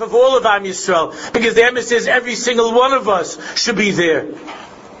behalf of all of Am Yisrael, because the Emes says every single one of us should be there.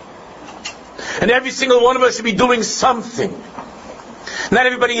 And every single one of us should be doing something. Not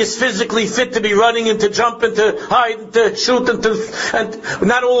everybody is physically fit to be running and to jump and to hide and to shoot and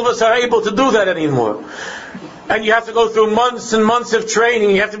not all of us are able to do that anymore. And you have to go through months and months of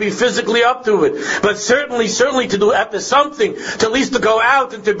training. You have to be physically up to it. But certainly to do after something, to at least to go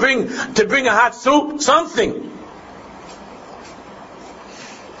out and to bring a hot soup, something.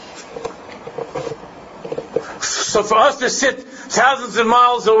 So for us to sit thousands of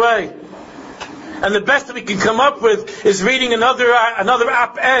miles away, and the best that we can come up with is reading another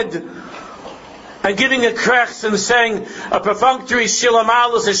op-ed and giving a krechs and saying a perfunctory shir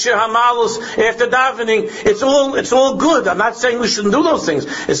hamalus, a shir hamalus after davening, it's all good. I'm not saying we shouldn't do those things.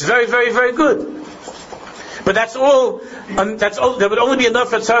 It's very, very, very good. But that's all. That would only be enough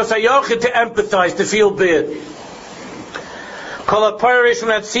for Tzaras HaYochid to empathize, to feel bad. Kol HaParish from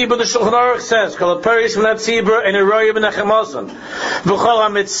that Tzibur, the Shulchan Aruch says, Kol HaParish from that Tzibur, and a Roya b'Nechemasan. V'chol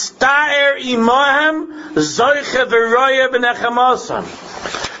HaMitzta'er imahem, Zoiche v'Roya b'Nechemasan.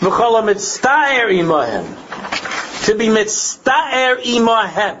 V'chol HaMitzta'er imahem. To be Mitzta'er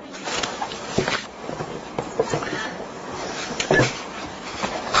imahem.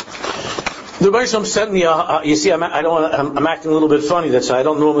 The Rebbe sent me. You see, I'm acting a little bit funny. That's I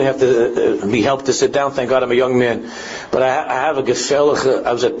don't normally have to be helped to sit down. Thank God I'm a young man, but I have a gefelich.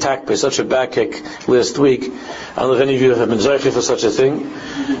 I was attacked by such a back kick last week. I don't know if any of you have been zeicher for such a thing,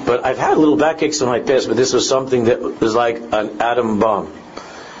 but I've had little back kicks in my past. But this was something that was like an atom bomb.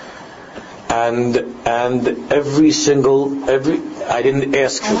 And I didn't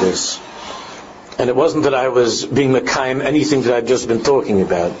ask for this, and it wasn't that I was being mekayim anything that I'd just been talking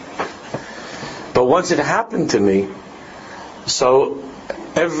about. But once it happened to me, so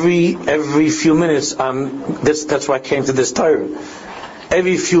every few minutes, that's why I came to this Torah.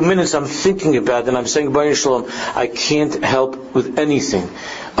 Every few minutes I'm thinking about it, and I'm saying, Baruch Shalom, I can't help with anything.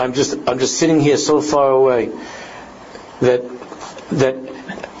 I'm just sitting here so far away that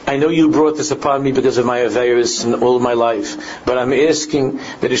I know you brought this upon me because of my aveiros and all my life, but I'm asking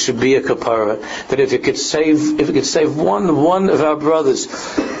that it should be a kapara, that if it could save one of our brothers,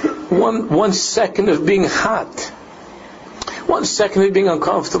 one second of being hot, 1 second of being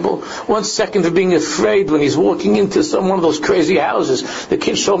uncomfortable, 1 second of being afraid when he's walking into one of those crazy houses. The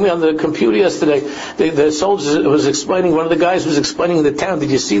kid showed me on the computer yesterday, the soldier was explaining, one of the guys was explaining in the town,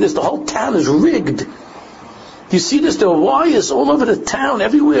 did you see this? The whole town is rigged. You see this? There are wires all over the town,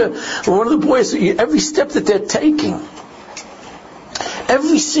 everywhere. One of the boys, every step that they're taking,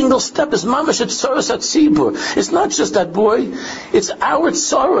 every single step is mamash at Tzaras HaTzibur. It's not just that boy, it's our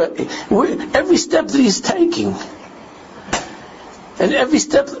tzara. Every step that he's taking. And every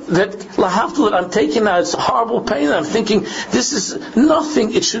step that lahavdil that I'm taking now, it's horrible pain. And I'm thinking, this is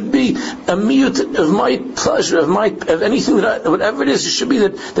nothing. It should be a miyut of my pleasure, of anything whatever it is. It should be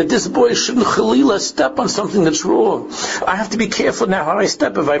that this boy shouldn't chalila step on something that's wrong. I have to be careful now how I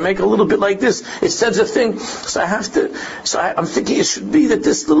step. If I make a little bit like this, it says a thing. So I have to. I'm thinking it should be that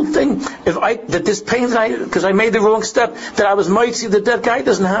this little thing, that this pain because I made the wrong step, that I was mitzi, that guy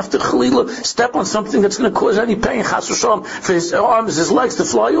doesn't have to chalila step on something that's going to cause any pain. Chas v'shalom for his arms, his legs to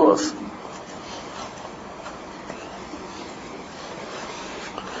fly off.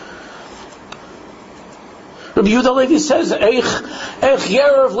 Rabbi Yehuda Levi says,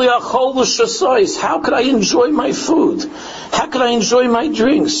 how could I enjoy my food? How could I enjoy my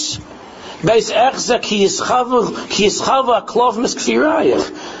drinks? When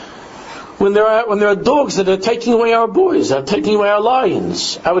there are dogs that are taking away our boys, that are taking away our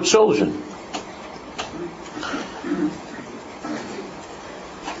lions, our children.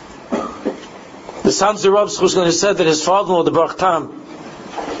 The sons of Rav was going to say that his father-in-law, the Baruch Tam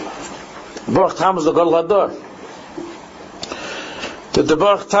was the Gadol Hador. That the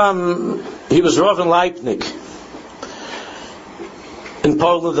Baruch Tam, he was Rav in Leipnik, in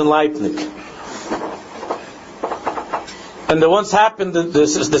Poland in Leipnik. And there once happened, the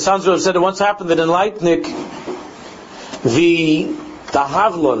sons of Rav said, it once happened that in Leipnik, the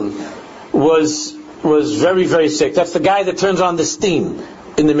Havlon was very, very sick. That's the guy that turns on the steam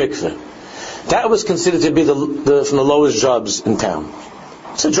in the mikveh. That was considered to be from the lowest jobs in town.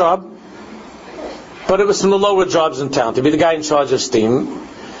 It's a job, but it was from the lower jobs in town, to be the guy in charge of steam.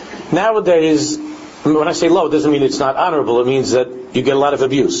 Nowadays, when I say low, it doesn't mean it's not honorable, it means that you get a lot of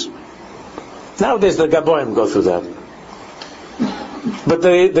abuse. Nowadays, the Gaboim go through that. But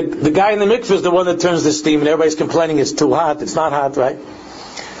the guy in the mikveh is the one that turns the steam, and everybody's complaining it's too hot, it's not hot, right?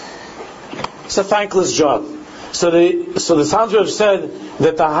 It's a thankless job. So the sons have said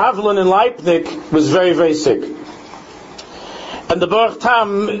that the Havlon in Leipnik was very, very sick. And the Baruch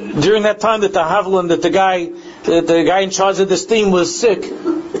Tam, during that time that the Havlon, that the guy in charge of the steam was sick,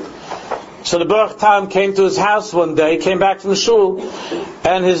 so the Baruch Tam came to his house one day, came back from shul,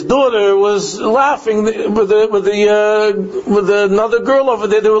 and his daughter was laughing with another girl over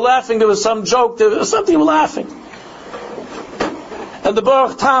there. They were laughing. There was some joke. There was something. They were laughing. And the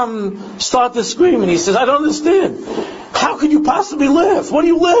Baruch Tam started screaming. He says, I don't understand. How could you possibly laugh? What are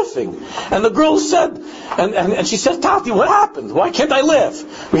you laughing? And the girl said, and she said, Tati, what happened? Why can't I laugh?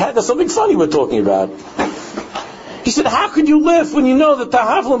 There's something funny we're talking about. He said, how could you laugh when you know that the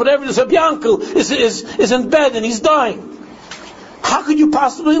Havlon, whatever it is, Rabbi Yankel, is in bed and he's dying? How could you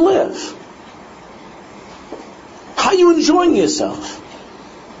possibly laugh? How are you enjoying yourself?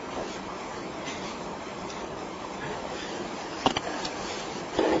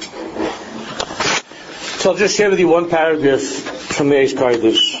 So I'll just share with you one paragraph from the Eish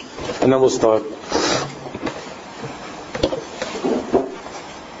Kodesh, and then we'll start.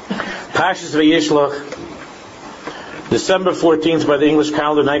 Parshas Vayishlach, December 14th by the English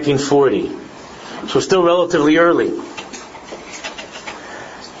calendar, 1940. So still relatively early.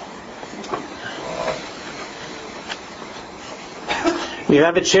 We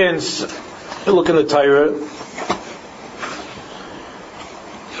have a chance to look in the Torah.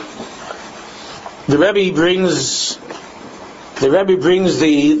 The Rebbe brings the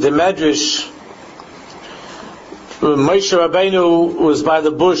Medrash. Moshe Rabbeinu was by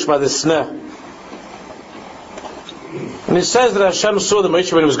the bush, by the sneh. And it says that Hashem saw that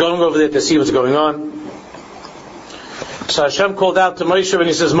Moshe Rabbeinu was going over there to see what's going on. So Hashem called out to Moshe and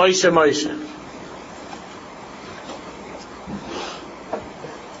he says, Moshe, Moshe.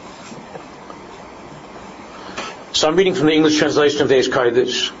 So I'm reading from the English translation of the Eish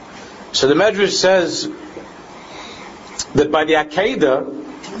Kodesh. So the Medrash says that by the Akedah,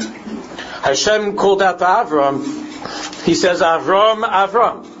 Hashem called out to Avram. He says, Avram,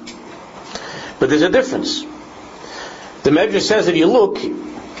 Avram. But there's a difference. The Medrash says if you look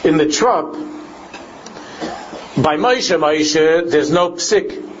in the Trop, by Moshe, Moshe, there's no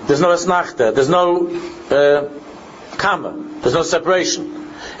psik, there's no asnachta, there's no kama, there's no separation.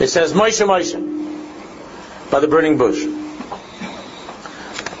 It says Moshe, Moshe, by the burning bush.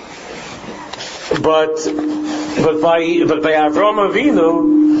 But by Avram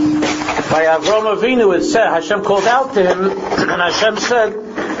Avinu, it said Hashem called out to him, and Hashem said,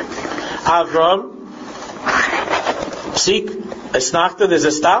 Avram, seek a snachta, there's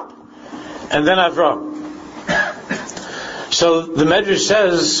a stop, and then Avram. So the Medrash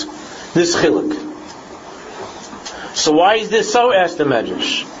says this chiluk. So why is this so? Asked the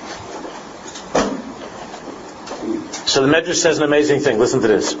Medrash. So the Medrash says an amazing thing. Listen to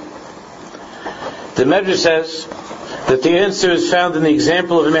this. The Medrash says that the answer is found in the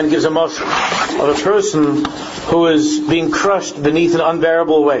example of a man gives a mashal of a person who is being crushed beneath an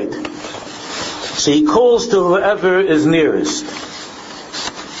unbearable weight. So he calls to whoever is nearest.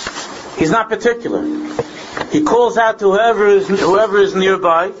 He's not particular. He calls out to whoever is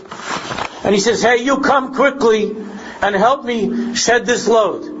nearby, and he says, "Hey, you come quickly and help me shed this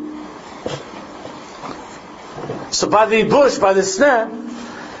load." So by the bush, by the sneh,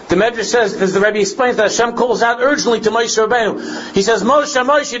 the Medrash says, as the Rebbe explains, that Hashem calls out urgently to Moshe Rabbeinu. He says, Moshe,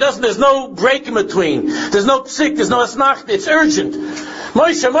 Moshe, there's no break in between. There's no psik, there's no asnach, it's urgent.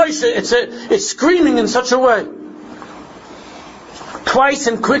 Moshe, Moshe, it's screaming in such a way. Twice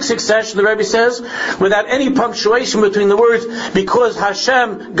in quick succession, the Rebbe says, without any punctuation between the words, because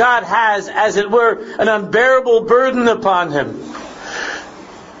Hashem, God has, as it were, an unbearable burden upon him.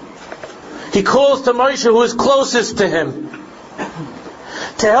 He calls to Moshe, who is closest to him,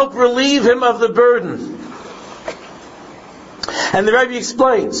 to help relieve him of the burden. And the Rebbe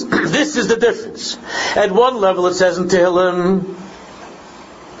explains, this is the difference. At one level it says in Tehillim,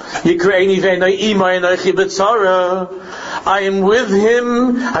 I am with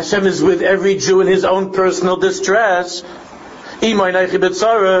him. Hashem is with every Jew in his own personal distress. Means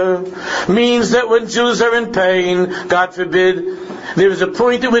that when Jews are in pain, God forbid, there is a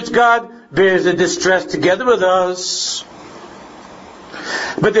point at which God bears the distress together with us.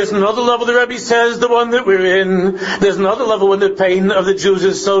 But there's another level, the Rebbe says, the one that we're in. There's another level when the pain of the Jews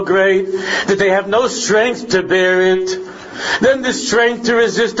is so great that they have no strength to bear it. Then the strength to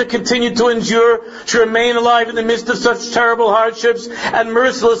resist, to continue to endure, to remain alive in the midst of such terrible hardships and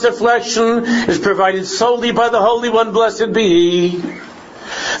merciless affliction is provided solely by the Holy One, blessed be He.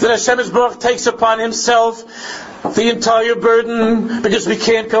 That Hashem Yisborach takes upon Himself the entire burden because we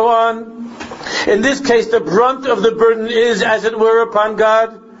can't go on. In this case, the brunt of the burden is, as it were, upon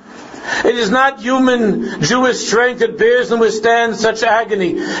God. It is not human Jewish strength that bears and withstands such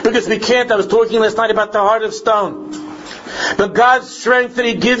agony, because we can't. I was talking last night about the heart of stone. But God's strength that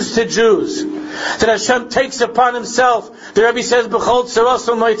He gives to Jews, that Hashem takes upon Himself, the Rebbe says, B'chol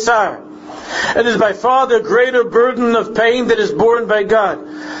tzarosam noitzar. It is by far the greater burden of pain that is borne by God.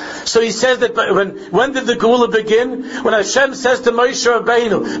 So he says that when did the Geula begin? When Hashem says to Moshe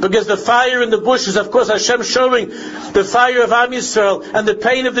Rabbeinu, because the fire in the bush is, of course, Hashem showing the fire of Am Yisrael and the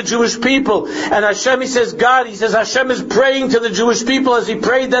pain of the Jewish people. And Hashem, he says Hashem is praying to the Jewish people as He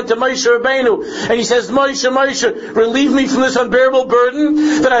prayed that to Moshe Rabbeinu. And He says, Moshe, Moshe, relieve me from this unbearable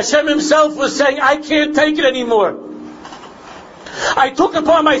burden. That Hashem Himself was saying, I can't take it anymore. I took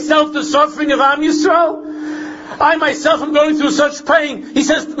upon myself the suffering of Am Yisrael. I myself am going through such pain. He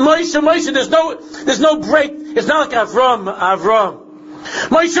says, Moshe, there's no break. It's not like Avram.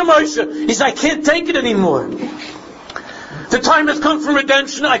 Moshe, he says, I can't take it anymore. The time has come for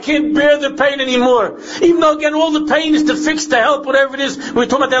redemption. I can't bear the pain anymore. Even though, again, all the pain is to fix, to help, whatever it is. We were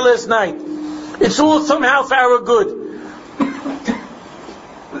talking about that last night. It's all somehow for our good.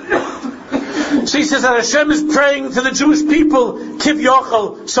 So he says that Hashem is praying to the Jewish people,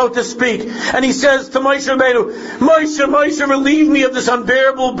 Kivyochel, so to speak. And he says to Moshe Rabbeinu, Moshe, relieve me of this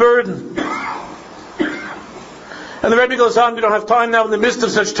unbearable burden. And the Rebbe goes on, we don't have time now in the midst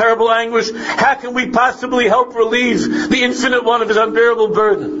of such terrible anguish. How can we possibly help relieve the Infinite One of his unbearable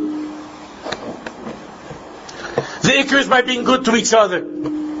burden? The ikr is by being good to each other.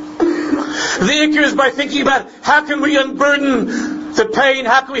 The ikr is by thinking about how can we unburden the pain,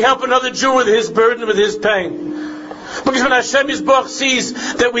 how can we help another Jew with his burden, with his pain. Because when Hashem Yisborach sees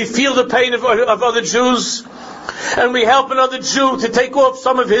that we feel the pain of other Jews, and we help another Jew to take off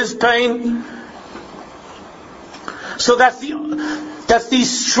some of his pain, so that's the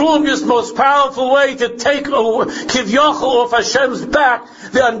strongest, most powerful way to take Kivyochel off Hashem's back,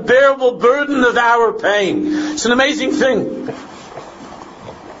 the unbearable burden of our pain. It's an amazing thing.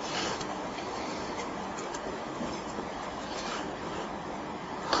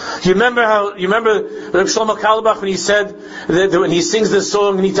 You remember Reb Shlomo Carlebach when he said that when he sings this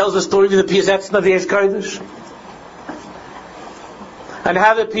song and he tells the story of the Piazetzna, the Eish Kodesh, and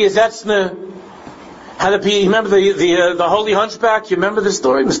how the Piazetzna, you remember the Holy Hunchback? You remember the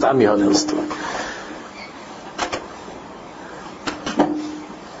story? Mr. the story.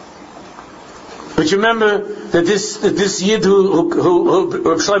 But you remember that this Yid who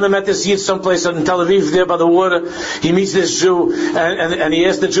Reb Shlomo met this Yid someplace in Tel Aviv there by the water. He meets this Jew and he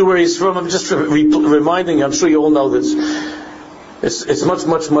asks the Jew where he's from. I'm just reminding you. I'm sure you all know this. It's much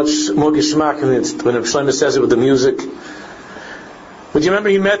more geschmack when Reb Shlomo says it with the music. But you remember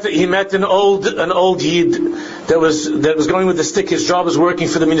he met an old Yid that was going with the stick. His job was working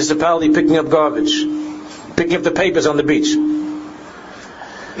for the municipality, picking up garbage, picking up the papers on the beach.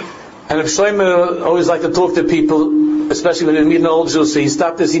 And Reb Shlomo always liked to talk to people, especially when they meet an old Jew. So he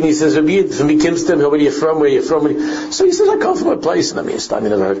stopped this and he says, Rabbi, from Kingston, where are you from? So he says, I come from a place. And I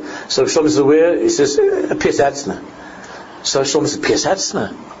never heard. So Reb Shlomo says, where? He says, Piazetzna. So Reb Shlomo says,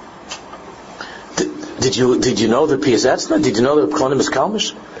 Piazetzna? Did you know the Piazetzna? Did you know the Kohanim is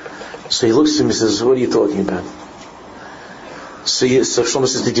Kalmish? So he looks at him and says, what are you talking about? So Shlomo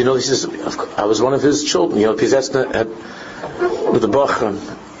says, did you know? He says, I was one of his children. You know, Piazetzna had, with the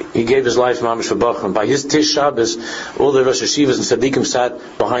Bachram, he gave his life mamish for Bachram. By his Tish Shabbos, all the Rosh Hashivas and Tzaddikim sat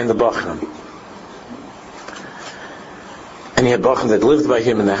behind the Bachram. And he had Bachram that lived by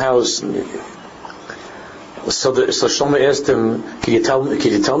him in the house. So Shlomo asked him, can you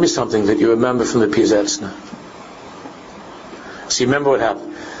tell me something that you remember from the Piazetzna? So you remember what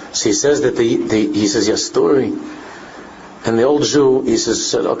happened? So he says that he says, yes, story. And the old Jew, he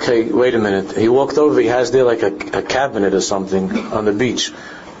said, okay, wait a minute. He walked over, he has there like a cabinet or something on the beach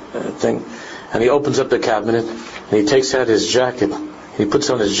thing. And he opens up the cabinet, and he takes out his jacket. He puts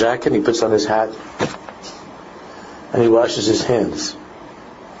on his jacket, and he puts on his hat. And he washes his hands.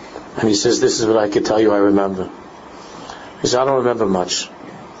 And he says, this is what I could tell you I remember. He says, I don't remember much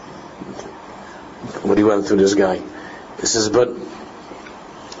what he went through, this guy. He says, but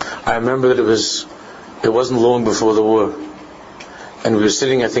I remember that it wasn't long before the war. And we were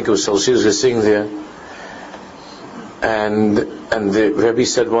sitting, I think it was Solshidus, we were sitting there. And the Rebbe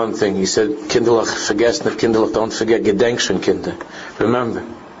said one thing. He said, Kinderlach, vergessen nicht, Kinderlach, don't forget, Gedenkschen, Kinder. Remember.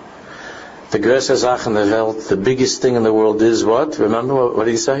 The größte Sache in der Welt, the biggest thing in the world is what? Remember what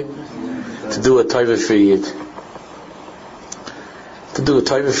did he say? To do a taiva for Yid. To do a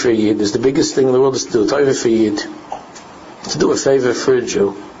taiva for Yid is the biggest thing in the world, is to do a taiva for Yid. To do a favor for a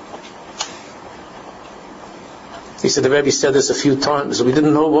Jew. He said the Rebbe said this a few times. We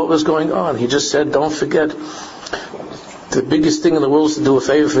didn't know what was going on. He just said, don't forget, the biggest thing in the world is to do a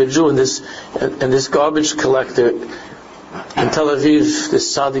favor for a Jew. And this garbage collector in Tel Aviv,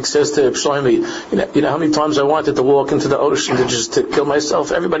 this tzaddik says to Shlomi, you know how many times I wanted to walk into the ocean to kill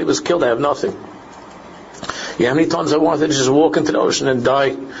myself? Everybody was killed. I have nothing. Yeah, how many times I wanted to just walk into the ocean and die,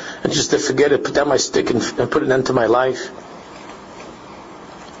 and just to forget it, put down my stick and put an end to my life.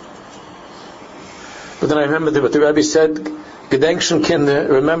 But then I remembered what the Rebbe said, Gedenkschen Kinder,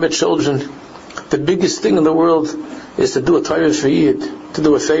 remember children, the biggest thing in the world is to do a taiva for Yid, to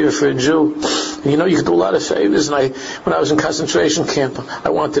do a favor for a Jew. And you could do a lot of favors. And when I was in concentration camp, I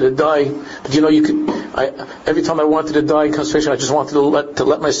wanted to die. But every time I wanted to die in concentration, I just wanted to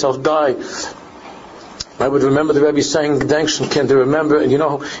let myself die. I would remember the Rebbe saying, Gedenksten camp, to remember, and in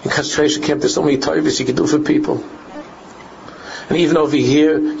concentration camp there's so many tovos you can do for people. And even over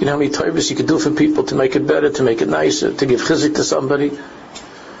here, how many tovos you can do for people to make it better, to make it nicer, to give chizik to somebody.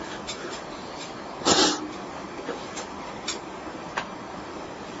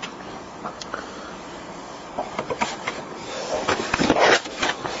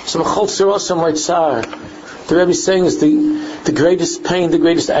 So the Rebbe is saying is the greatest pain, the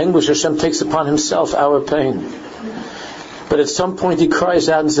greatest anguish Hashem takes upon Himself, our pain. But at some point He cries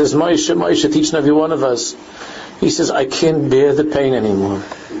out and says, Moshe, Moshe, to each and every one of us. He says, I can't bear the pain anymore.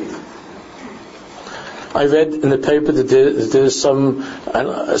 I read in the paper that there's some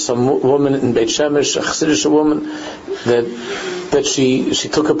woman in Beit Shemesh, a Chassidish woman, that she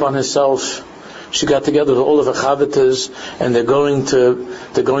took upon herself. She got together with all of her chavitas, and they're going to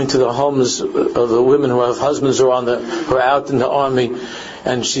the homes of the women who have husbands who are out in the army,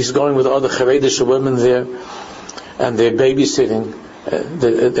 and she's going with other Haredish women there, and they're babysitting.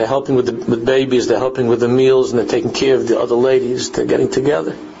 They're helping with babies, they're helping with the meals, and they're taking care of the other ladies. They're getting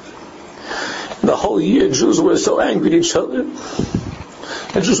together. The whole year, Jews were so angry at each other,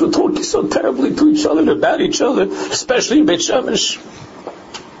 and Jews were talking so terribly to each other, about each other, especially in Beit Shemesh.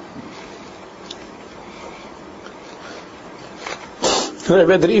 And I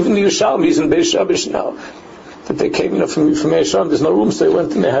read that even the Yerushalmis in Beit Shemesh now, that they came from Yesham, there's no room, so they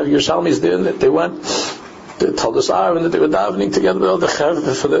went and they have Yerushalmis there, and that they went. They told us and that they were davening together with all the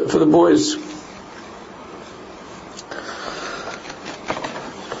chav for the boys.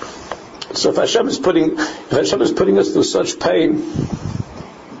 So if Hashem is putting us through such pain,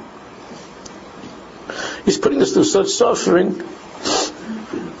 He's putting us through such suffering.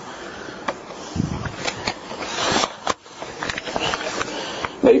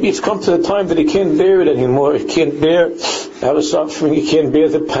 Maybe it's come to the time that He can't bear it anymore. He can't bear our suffering. He can't bear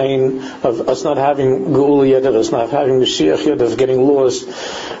the pain of us not having Geula yet, of us not having Mashiach yet, of getting lost,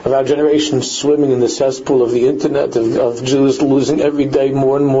 of our generation swimming in the cesspool of the internet, of Jews losing every day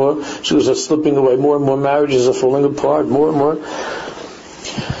more and more. Jews are slipping away more and more. Marriages are falling apart more and more.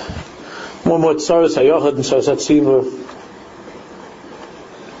 More and more tzaras hayachad and tzaras hatzibur.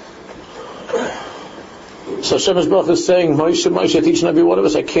 So Hashem Yisbarach is saying, Moshe, Moshe, each and every one of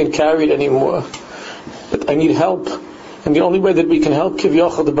us, I can't carry it anymore. But I need help. And the only way that we can help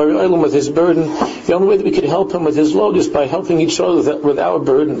Kivyachal, the Bari Olam, with his burden, the only way that we can help him with his load is by helping each other with our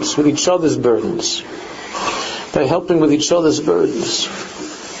burdens, with each other's burdens. By helping with each other's burdens.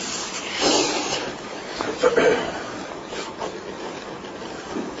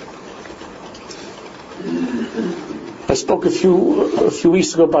 I spoke a few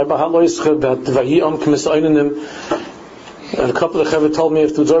weeks ago by Bahal Oischa about Vahi K'mis Einanim, and a couple of Chavah told me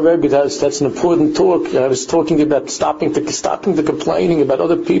afterwards, Rebbe, that's an important talk. I was talking about stopping the complaining about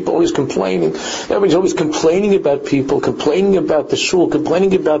other people, always complaining. Everybody's always complaining about people, complaining about the shul,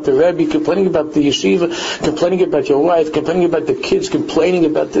 complaining about the Rebbe, complaining about the yeshiva, complaining about your wife, complaining about the kids, complaining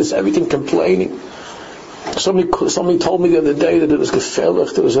about this, everything complaining. Somebody told me the other day that it was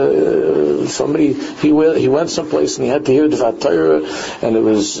gefährlich. There was somebody, he went someplace and he had to hear the Torah, and it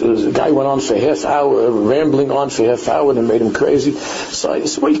was a guy went on for half hour, rambling on for half hour, and it made him crazy. So I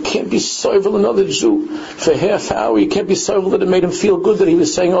said, well, you can't be soivel another Jew for half hour. You can't be soivel that it made him feel good that he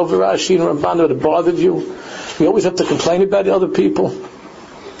was saying over Rashi and Ramban that it bothered you. You always have to complain about the other people.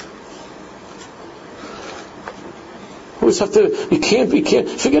 You can't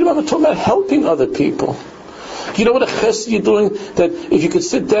forget about talking about helping other people. You know what a chesed you're doing? That if you could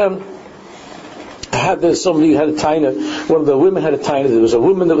sit down, somebody had a taina, one of the women had a taina, there was a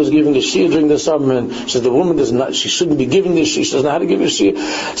woman that was giving a shir during the summer, and she said the woman she shouldn't be giving this shir, she doesn't know how to give a shir.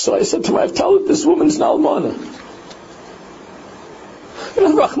 So I said to my wife, tell her this woman's an almana.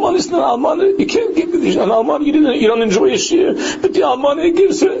 Rahman is an almana. You can't give an almana. You don't enjoy a shir, but the almana it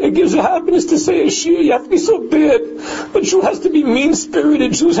gives her happiness to say a shir. You have to be so bad, but Jew has to be mean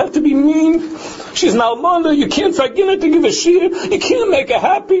spirited. Jews have to be mean. She's an almana. You can't forget her to give a shir. You can't make her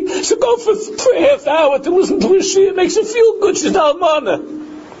happy. So go for a half hour to listen to a shir. It makes her feel good. She's an almana.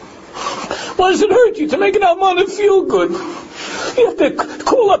 Why does it hurt you to make an almana feel good? You have to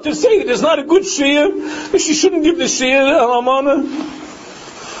call up to say that it's not a good shir. She shouldn't give the shir an almana.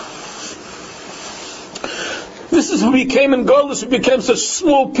 This is when we came in Golus, we became such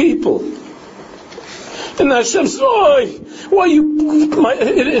small people. And Hashem says,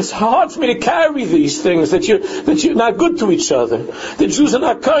 it's hard for me to carry these things, that you're not good to each other. The Jews are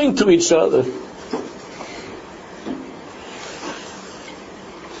not kind to each other.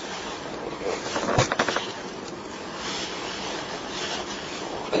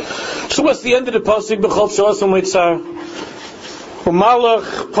 So what's the end of the pasuk? B'chol Shosam Leitzar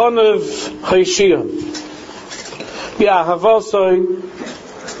U'malach Panav Chayshiyah. V'ahavosoi,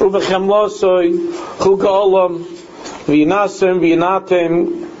 Ubechemlosoi, Hu Ga'olam, V'yinasem,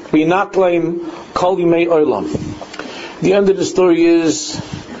 V'yinatleim, Kol Yimei Olam. The end of the story is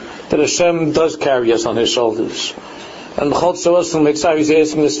that Hashem does carry us on His shoulders. And B'chol Tzavos L'Mitzar, He's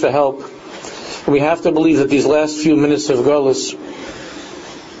asking us for help. And we have to believe that these last few minutes of Golus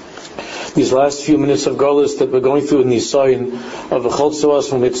that we're going through in the sign of B'chol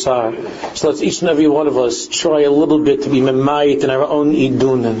Tzavos L'Mitzar. So let's each and every one of us try a little bit to be memayit in our own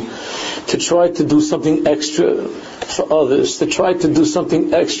idunin, to try to do something extra for others, to try to do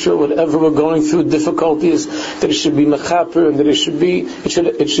something extra, whatever we're going through, difficulties, that it should be mechaper, and that it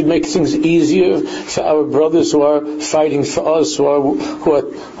should make things easier for our brothers who are fighting for us, who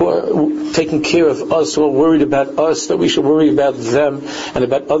are taking care of us, who are worried about us, that we should worry about them and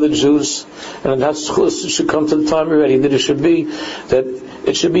about other Jews. And that's it should come to the time already that it should be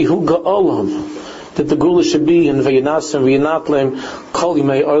Hu Ga'olam, that the Gula should be in V'yinasem, V'yinatlem, Kol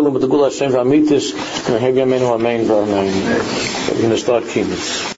Yimei Olam, with the Gula Hashem V'amitis, and Amen. We're going to start Kibbutz.